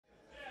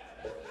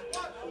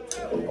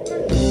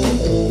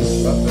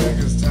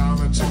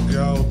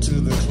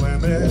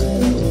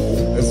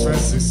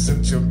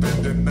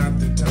the night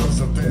the times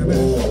are baby.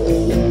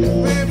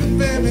 Baby,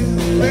 baby,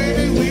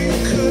 baby, we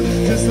could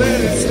just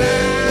let it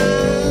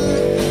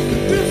slide. The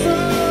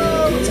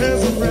difference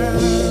has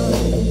arrived.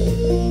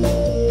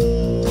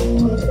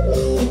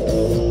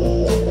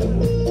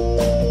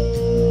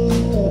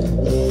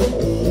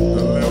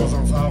 The levels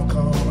on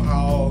popcorn,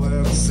 all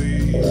that I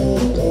see.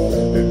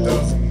 It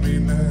doesn't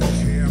mean that it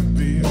can't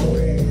be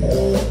me.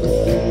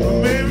 But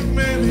maybe,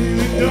 maybe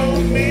we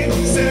don't need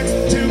sex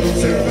to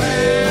survive.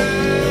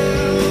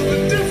 The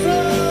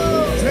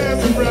difference has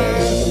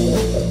arrived.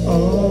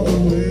 All the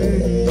way,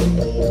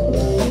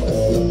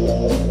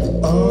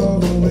 all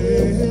the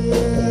way,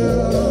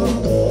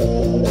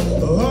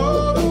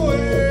 all the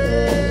way,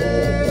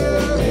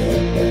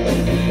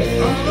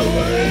 all the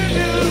way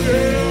now,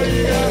 girl,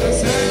 you gotta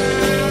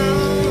sound.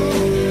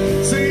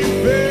 See,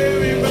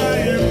 baby, by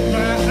and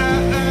by,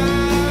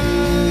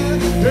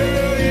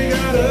 girl, you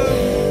gotta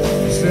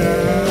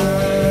shine.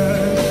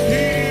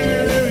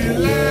 Even if you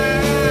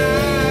lie,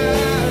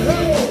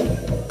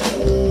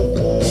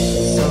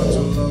 such a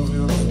love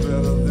is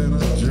better than a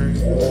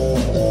dream.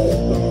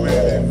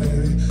 Maybe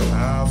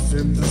I'll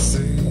fit the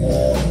scene.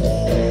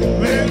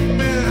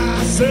 Maybe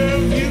I'll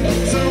serve you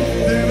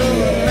something of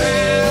a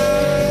lie.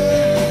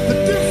 The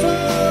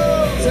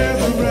difference has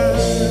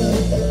arrived.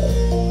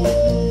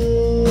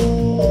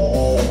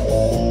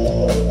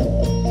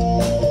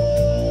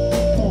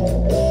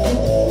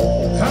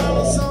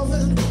 How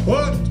something,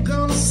 what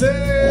gonna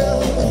say?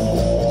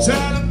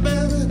 Try to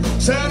baby,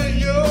 try to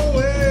your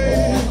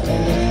way.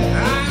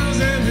 Eyes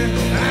in it,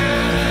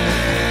 eyes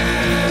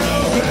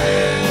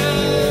blind.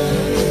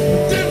 The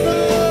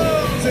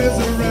difference has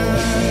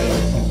arrived.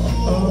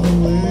 All the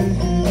way,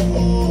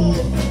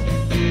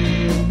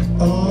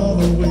 all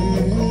the way,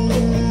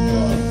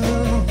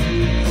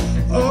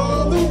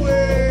 all the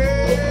way,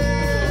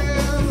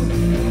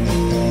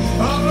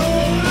 all the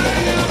way,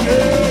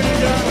 girl, you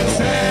gotta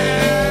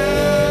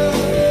stand.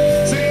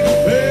 See,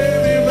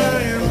 baby, by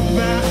and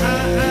by,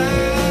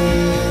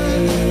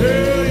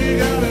 girl, you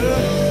gotta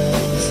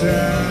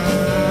stand.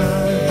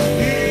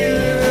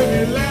 Even if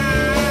you lie.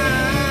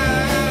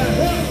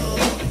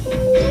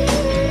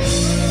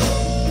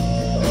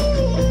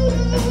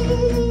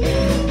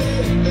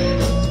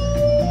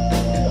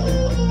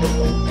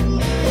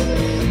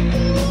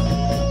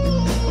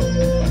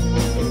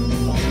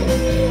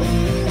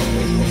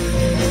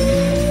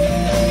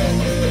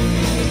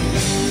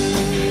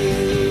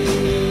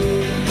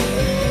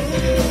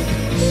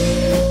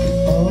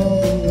 All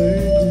the way,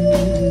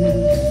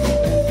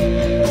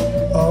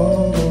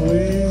 all the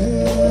way,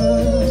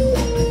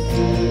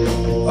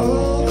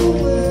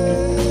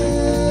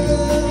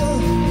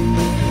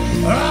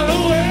 all the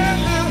way,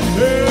 now,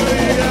 girl,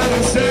 you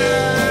gotta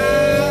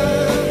stand.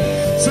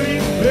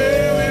 Sweet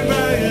baby,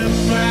 by and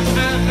by,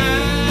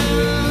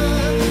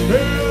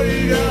 girl,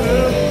 you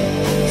gotta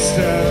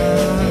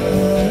stand.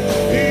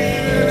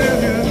 Even if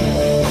you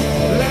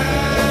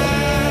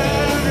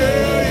lie,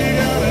 girl, you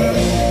gotta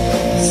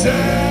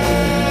stand.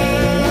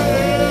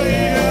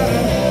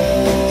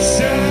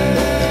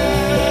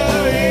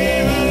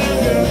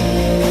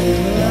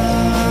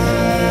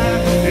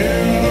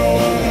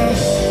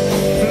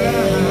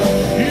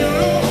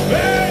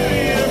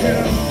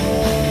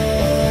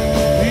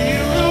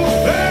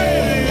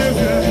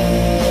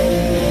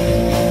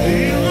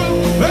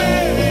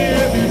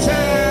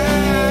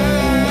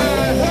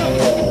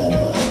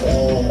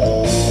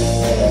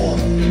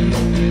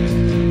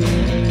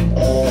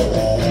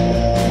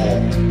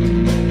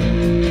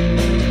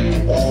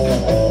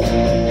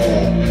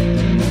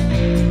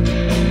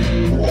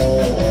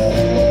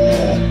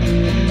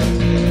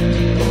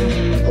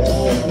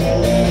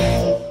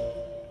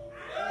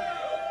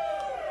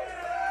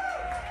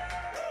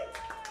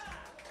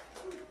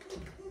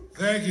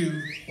 Thank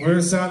you. We're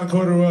inside the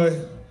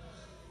Corduroy.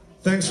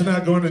 Thanks for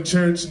not going to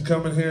church and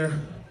coming here.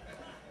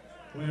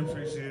 We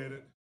appreciate it.